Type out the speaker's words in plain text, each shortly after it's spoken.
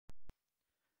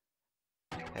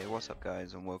Hey, what's up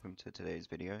guys, and welcome to today's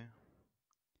video.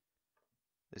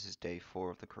 This is day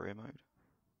 4 of the career mode,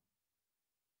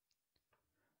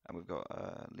 and we've got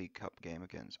a League Cup game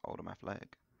against Oldham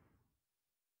Athletic.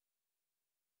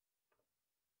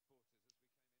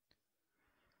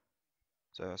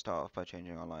 So I'll start off by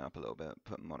changing our lineup a little bit,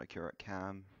 putting Monaco at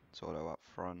cam, Sordo up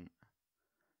front,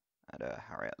 and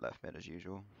Harry at left mid as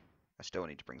usual. I still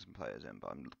need to bring some players in, but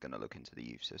I'm going to look into the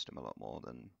youth system a lot more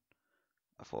than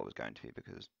I thought it was going to be,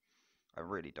 because I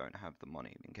really don't have the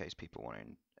money in case people want to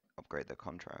upgrade their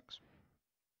contracts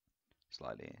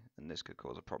slightly, and this could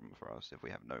cause a problem for us if we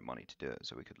have no money to do it,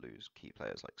 so we could lose key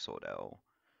players like Sordell,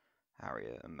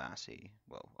 Harriet and Massey.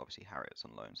 Well, obviously Harriet's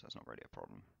on loan, so that's not really a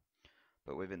problem.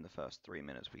 But within the first 3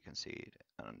 minutes we conceded,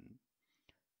 and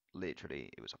literally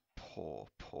it was a poor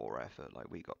effort. Like,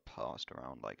 we got passed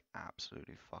around like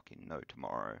absolutely fucking no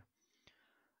tomorrow.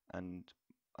 And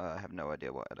I have no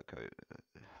idea what Elico,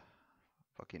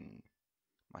 fucking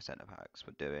my centre backs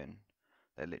were doing.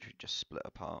 They literally just split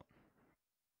apart.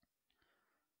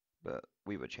 But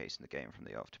we were chasing the game from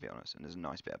the off, to be honest. And there's a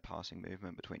nice bit of passing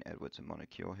movement between Edwards and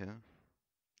Monaco here.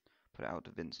 Put it out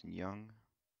to Vincent Young.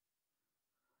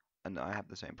 And I have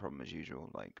the same problem as usual,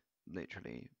 like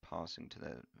literally passing to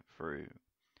the through.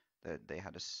 They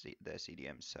had their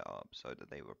CDM set up so that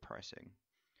they were pressing,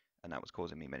 and that was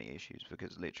causing me many issues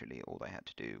because literally all they had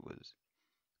to do was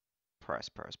press,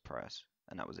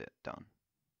 and that was it, done.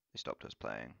 They stopped us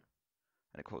playing,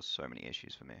 and it caused so many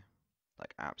issues for me,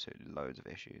 like absolutely loads of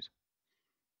issues.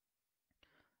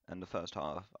 And the first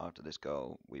half, after this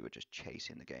goal, we were just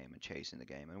chasing the game and chasing the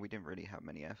game, and we didn't really have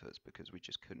many efforts because we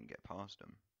just couldn't get past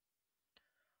them.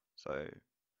 So,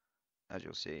 as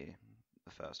you'll see,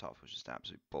 the first half was just an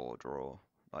absolute bore draw.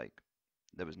 Like,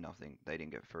 there was nothing. They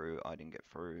didn't get through. I didn't get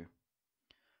through.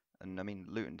 And I mean,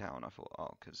 Luton Town, I thought,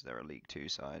 oh, because they're a League Two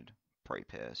side, Prey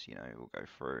Pierce, will go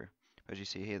through. But as you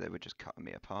see here, they were just cutting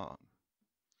me apart.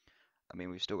 I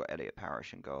mean, we've still got Elliot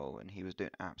Parish in goal, and he was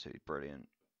doing absolutely brilliant.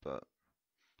 But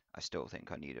I still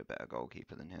think I need a better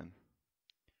goalkeeper than him,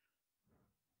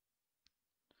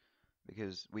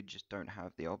 because we just don't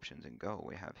have the options in goal.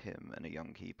 We have him and a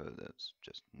young keeper that's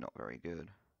just not very good.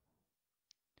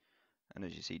 And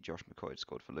as you see, Josh McCoy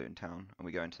scored for Luton Town, and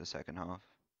we go into the second half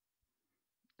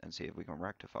and see if we can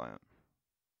rectify it,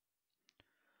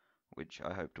 which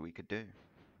I hoped we could do.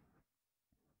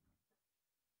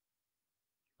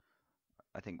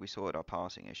 I think we sorted our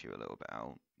passing issue a little bit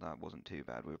out. That wasn't too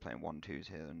bad. We were playing 1-2s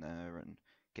here and there and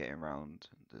getting around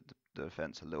the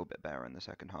defence a little bit better in the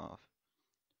second half.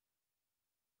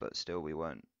 But still, we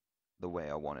weren't the way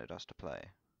I wanted us to play.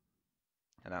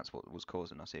 And that's what was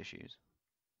causing us issues.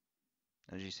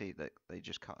 As you see, that they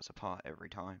just cut us apart every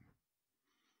time.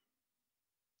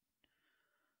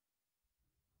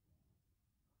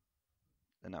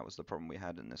 And that was the problem we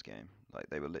had in this game. Like,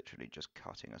 they were literally just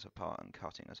cutting us apart and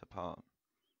cutting us apart.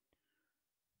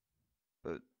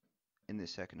 But in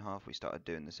this second half, we started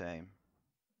doing the same.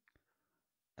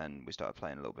 And we started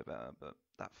playing a little bit better. But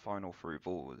that final through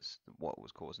ball was what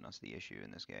was causing us the issue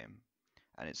in this game.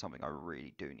 And it's something I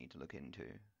really do need to look into,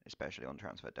 especially on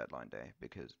transfer deadline day,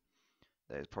 because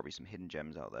there's probably some hidden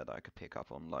gems out there that I could pick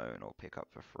up on loan or pick up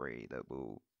for free that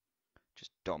will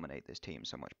just dominate this team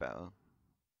so much better.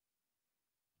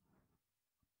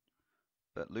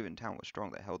 But Luton Town was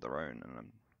strong. They held their own,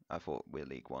 and I thought we're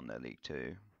League One, they're League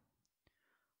Two.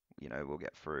 We'll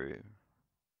get through.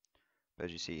 But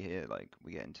as you see here, like,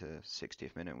 we get into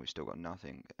 60th minute and we've still got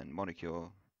nothing. And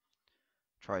Monaco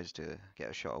tries to get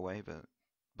a shot away, but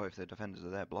both the defenders are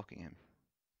there blocking him.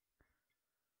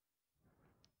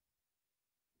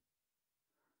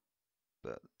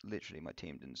 But literally my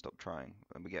team didn't stop trying,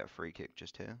 and we get a free kick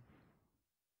just here.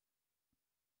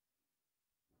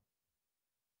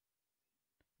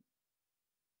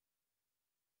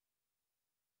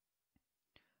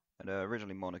 And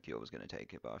originally Monaco was going to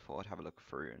take it, but I thought I'd have a look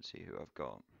through and see who I've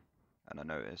got. And I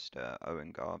noticed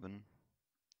Owen Garvin,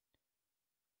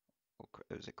 or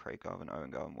was it Craig Garvin?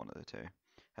 Owen Garvin, one of the two.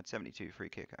 Had 72 free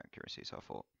kick accuracy, so I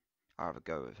thought I'll have a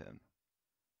go with him.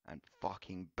 And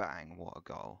fucking bang, what a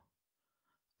goal.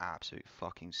 Absolute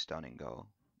fucking stunning goal.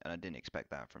 And I didn't expect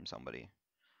that from somebody.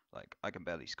 Like, I can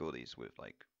barely score these with,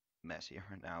 like, Messi or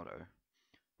Ronaldo.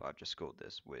 But I've just scored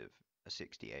this with a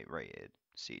 68 rated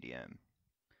CDM.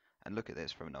 And look at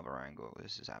this from another angle.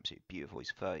 This is absolutely beautiful.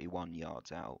 He's 31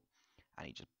 yards out, and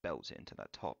he just belts it into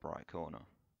that top right corner.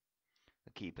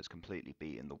 The keeper's completely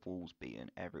beaten, the wall's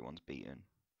beaten, everyone's beaten.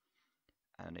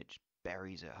 And it just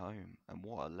buries it home. And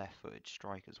what a left-footed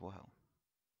strike as well.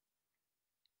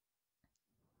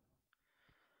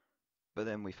 But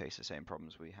then we face the same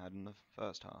problems we had in the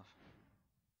first half.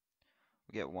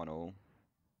 We get 1-1.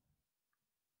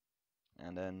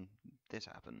 And then this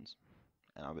happens,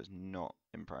 and I was not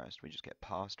impressed. We just get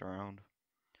passed around,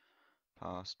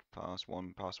 pass,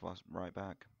 right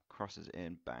back, crosses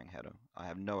in, bang, header. I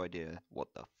have no idea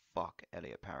what the fuck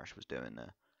Elliot Parish was doing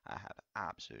there. I have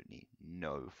absolutely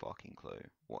no fucking clue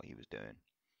what he was doing.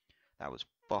 That was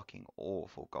fucking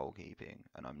awful goalkeeping,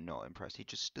 and I'm not impressed. He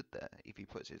just stood there. If he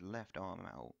puts his left arm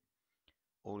out,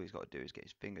 all he's got to do is get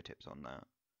his fingertips on that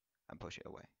and push it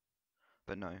away.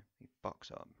 But no, he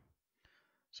fucks up.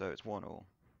 So it's 1-all.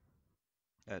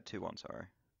 2-1, sorry.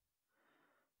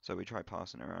 So we try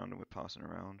passing around, and we're passing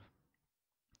around.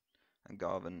 And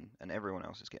Garvin and everyone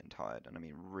else is getting tired, and I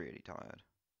mean really tired.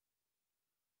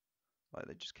 Like,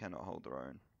 they just cannot hold their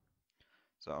own.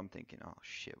 So I'm thinking, oh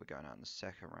shit, we're going out in the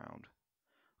second round.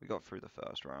 We got through the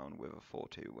first round with a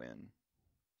 4-2 win.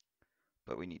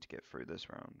 But we need to get through this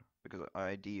round. Because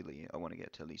ideally, I want to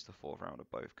get to at least the fourth round of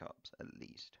both cups, at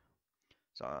least.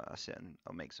 So I sit and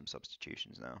I'll make some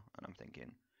substitutions now. And I'm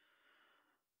thinking,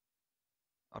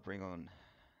 I'll bring on,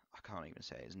 I can't even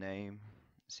say his name,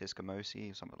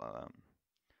 Siskamosi, something like that.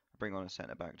 I bring on a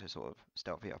centre back to sort of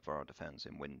stealthy up our defence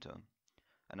in winter.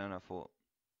 And then I thought,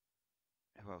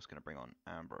 who else can I bring on?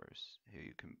 Ambrose,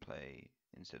 who can play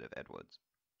instead of Edwards.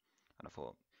 And I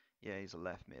thought, yeah, he's a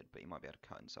left mid, but he might be able to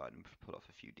cut inside and pull off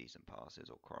a few decent passes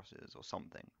or crosses or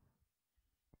something.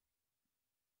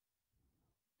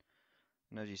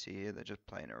 And as you see here, they're just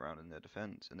playing around in their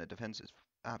defence, and their defence is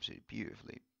absolutely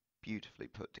beautifully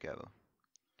put together.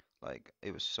 Like,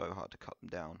 it was so hard to cut them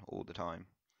down all the time.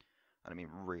 And I mean,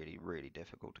 really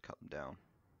difficult to cut them down.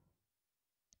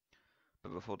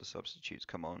 But before the substitutes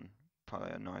come on, play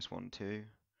a nice 1-2.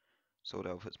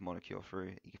 Sordell puts Monacure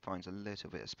through. He finds a little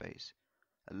bit of space,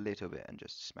 a little bit, and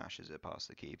just smashes it past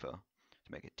the keeper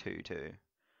to make it 2-2.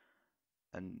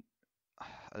 And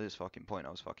at this fucking point,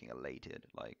 I was fucking elated.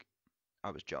 Like, I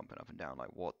was jumping up and down,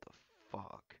 like, what the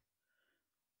fuck?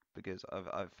 Because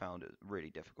I've found it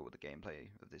really difficult with the gameplay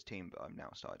of this team, but I'm now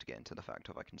starting to get into the fact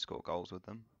of I can score goals with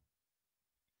them.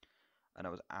 And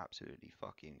I was absolutely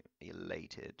fucking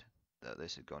elated that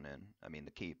this had gone in. I mean,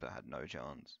 the keeper had no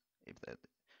chance. If it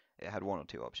had one or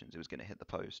two options, it was going to hit the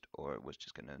post or it was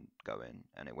just going to go in,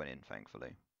 and it went in,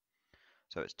 thankfully.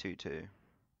 So it's 2-2.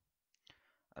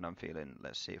 And I'm feeling,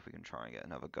 let's see if we can try and get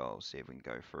another goal, see if we can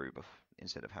go through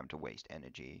instead of having to waste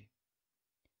energy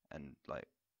and like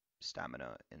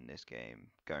stamina in this game,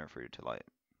 going through to like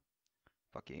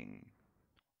fucking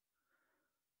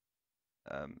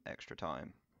extra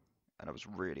time. And I was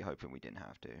really hoping we didn't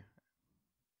have to.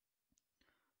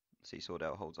 See,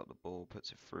 Sordell holds up the ball,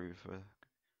 puts it through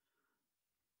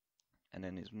and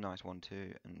then it's nice 1-2,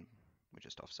 and we're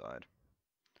just offside.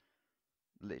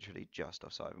 Literally just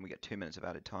offside, and we get 2 minutes of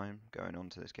added time going on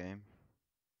to this game.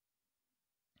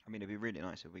 I mean, it'd be really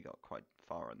nice if we got quite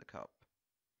far in the cup.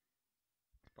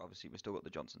 But obviously, we've still got the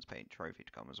Johnson's Paint Trophy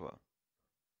to come as well.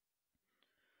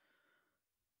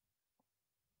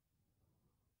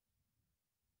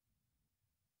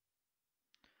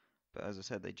 But as I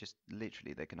said, they just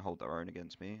literally they can hold their own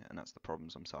against me, and that's the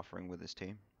problems I'm suffering with this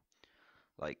team.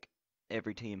 Like,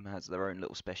 every team has their own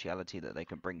little speciality that they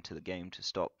can bring to the game to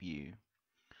stop you,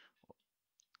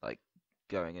 like,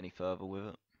 going any further with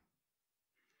it.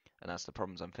 And that's the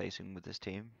problems I'm facing with this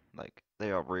team. Like, they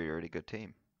are a really good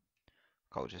team,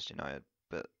 Colchester United,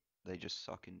 but they just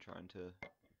suck in trying to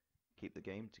keep the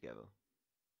game together.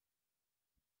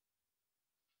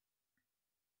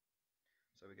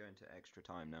 So we're going to extra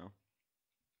time now.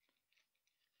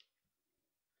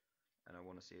 And I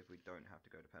want to see if we don't have to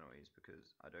go to penalties,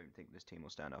 because I don't think this team will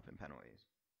stand up in penalties.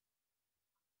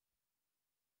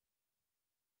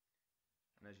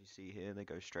 And as you see here, they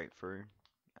go straight through.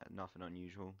 Nothing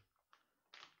unusual.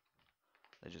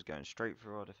 They're just going straight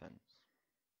through our defence.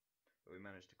 But we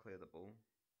managed to clear the ball.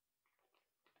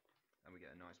 And we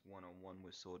get a nice one-on-one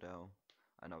with Sordell.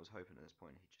 And I was hoping at this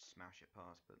point he'd just smash it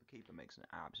past, but the keeper makes an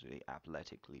absolutely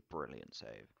athletically brilliant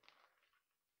save.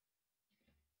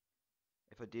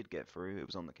 If I did get through, it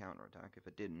was on the counter-attack. If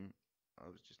I didn't, I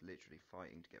was just literally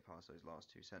fighting to get past those last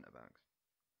two centre-backs.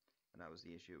 And that was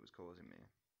the issue it was causing me.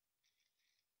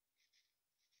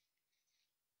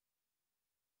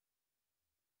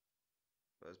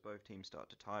 But as both teams start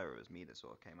to tire, it was me that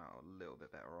sort of came out a little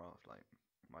bit better off. Like,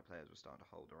 my players were starting to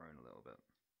hold their own a little bit.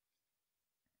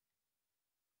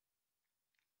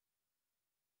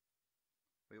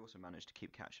 We also managed to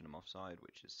keep catching them offside,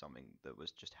 which is something that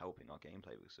was just helping our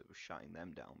gameplay because it was shutting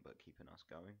them down but keeping us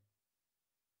going.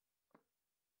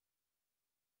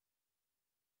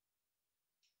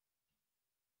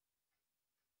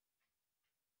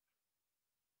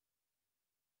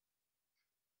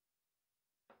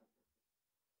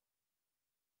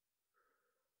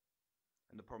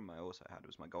 problem I also had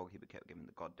was my goalkeeper kept giving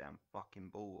the goddamn fucking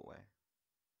ball away.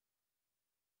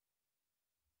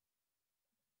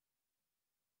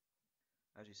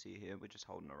 As you see here, we're just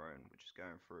holding our own. We're just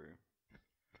going through,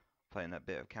 playing that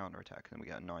bit of counter-attack, and then we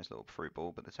get a nice little through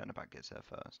ball, but the centre-back gets there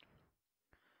first.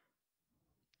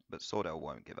 But Sordell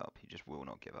won't give up. He just will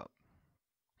not give up.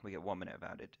 We get 1 minute of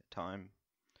added time,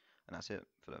 and that's it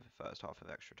for the first half of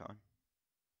extra time.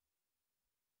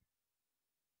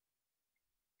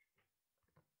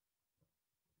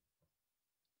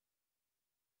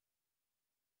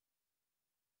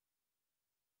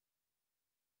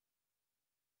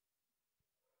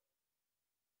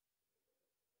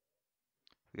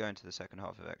 We go into the second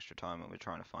half of extra time, and we're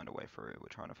trying to find a way through. We're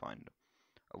trying to find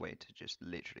a way to just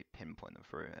literally pinpoint them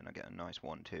through, and I get a nice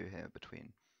 1-2 here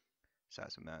between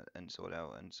Sazumat and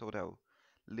Sordell, and Sordell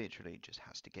literally just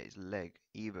has to get his leg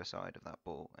either side of that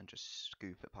ball and just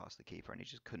scoop it past the keeper, and he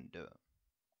just couldn't do it.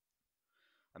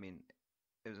 I mean,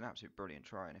 it was an absolute brilliant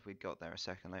try, and if we'd got there a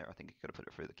second later, I think he could have put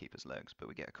it through the keeper's legs, but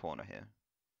we get a corner here.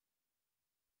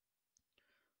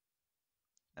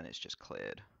 And it's just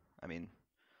cleared. I mean,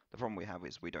 the problem we have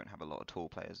is we don't have a lot of tall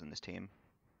players in this team.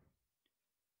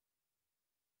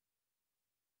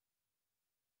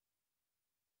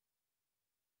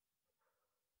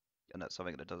 And that's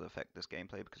something that does affect this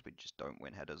gameplay because we just don't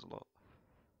win headers a lot.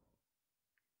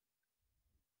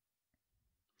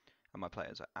 And my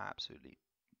players are absolutely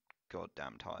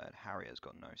goddamn tired. Harry has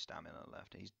got no stamina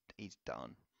left. He's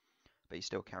done. But he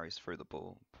still carries through the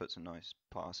ball, puts a nice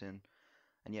pass in,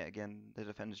 and yet again the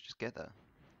defenders just get there.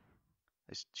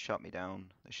 They shut me down,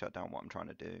 they shut down what I'm trying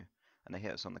to do, and they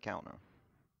hit us on the counter.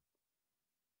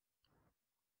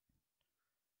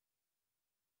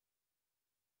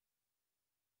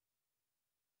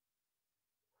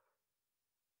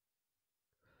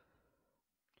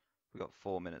 We've got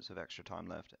 4 minutes of extra time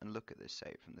left, and look at this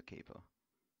save from the keeper.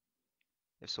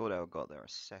 If Sordell got there a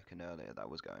second earlier, that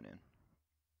was going in.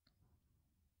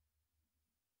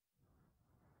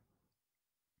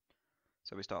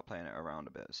 So we start playing it around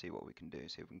a bit, see what we can do,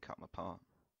 see if we can cut them apart.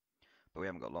 But we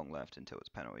haven't got long left until it's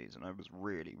penalties, and I was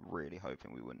really, really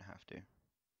hoping we wouldn't have to.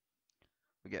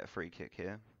 We get a free kick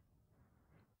here.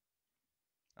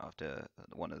 After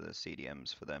one of the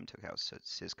CDMs for them took out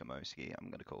Siskamoski, I'm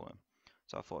going to call him.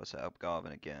 So I thought I'd set up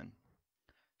Garvin again,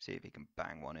 see if he can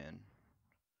bang one in.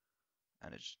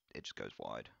 And it just goes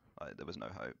wide. There was no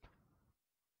hope.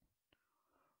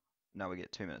 Now we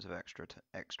get 2 minutes of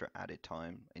extra added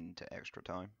time into extra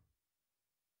time.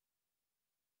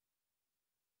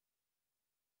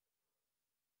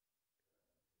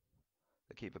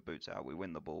 The keeper boots out. We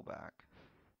win the ball back.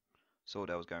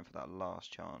 Sordell's going for that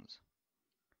last chance.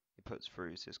 He puts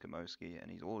through Siskamoski,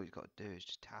 and all he's got to do is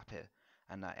just tap it,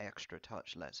 and that extra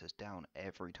touch lets us down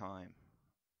every time.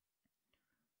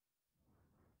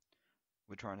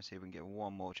 We're trying to see if we can get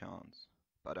one more chance,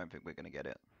 but I don't think we're going to get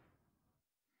it.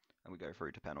 And we go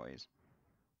through to penalties.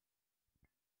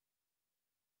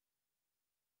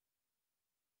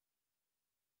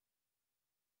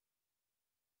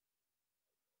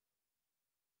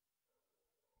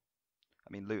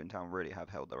 I mean, Luton Town really have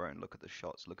held their own. Look at the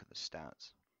shots, look at the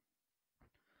stats.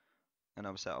 And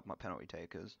I've set up my penalty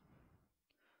takers.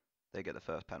 They get the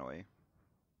first penalty.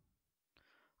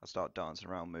 I start dancing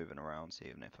around, moving around,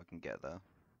 seeing if I can get there.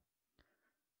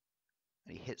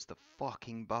 And he hits the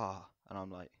fucking bar. And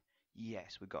I'm like,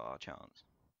 yes, we got our chance.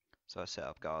 So I set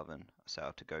up Garvin. I set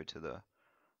up to go to the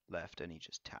left, and he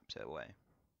just taps it away.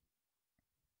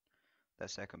 Their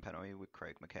second penalty with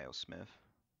Craig McHale-Smith.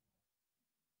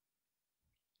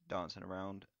 Dancing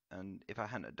around. And if I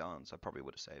hadn't have danced, I probably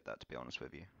would have saved that, to be honest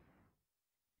with you.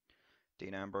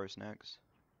 Dean Ambrose next.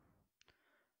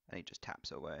 And he just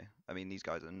taps it away. I mean, these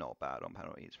guys are not bad on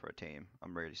penalties for a team.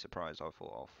 I'm really surprised. I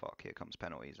thought, oh fuck, here comes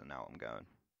penalties, and now I'm going.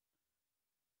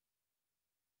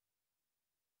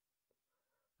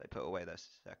 They put away their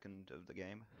second of the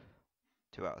game.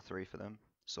 2 out of 3 for them.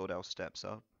 Sordell steps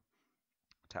up,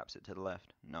 taps it to the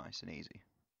left. Nice and easy.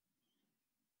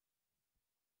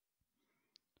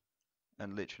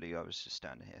 And literally, I was just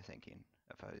standing here thinking,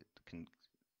 if I can...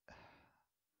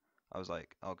 I was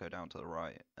like, I'll go down to the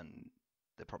right, and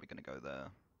they're probably going to go there.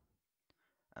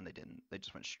 And they didn't. They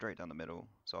just went straight down the middle.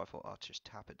 So I thought, I'll just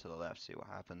tap it to the left, see what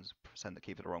happens, send the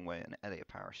keeper the wrong way, and Elliot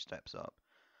Parish steps up.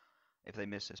 If they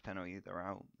miss this penalty, they're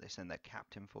out. They send their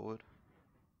captain forward.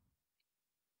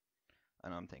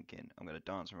 And I'm thinking, I'm going to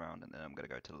dance around, and then I'm going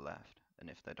to go to the left. And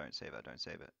if they don't save it, I don't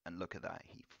save it. And look at that.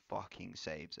 He fucking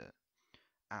saves it.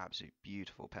 Absolute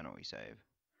beautiful penalty save.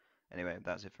 Anyway,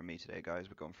 that's it from me today, guys.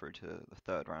 We've gone through to the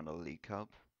third round of the League Cup.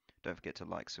 Don't forget to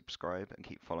like, subscribe, and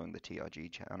keep following the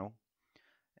TRG channel.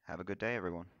 Have a good day,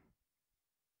 everyone.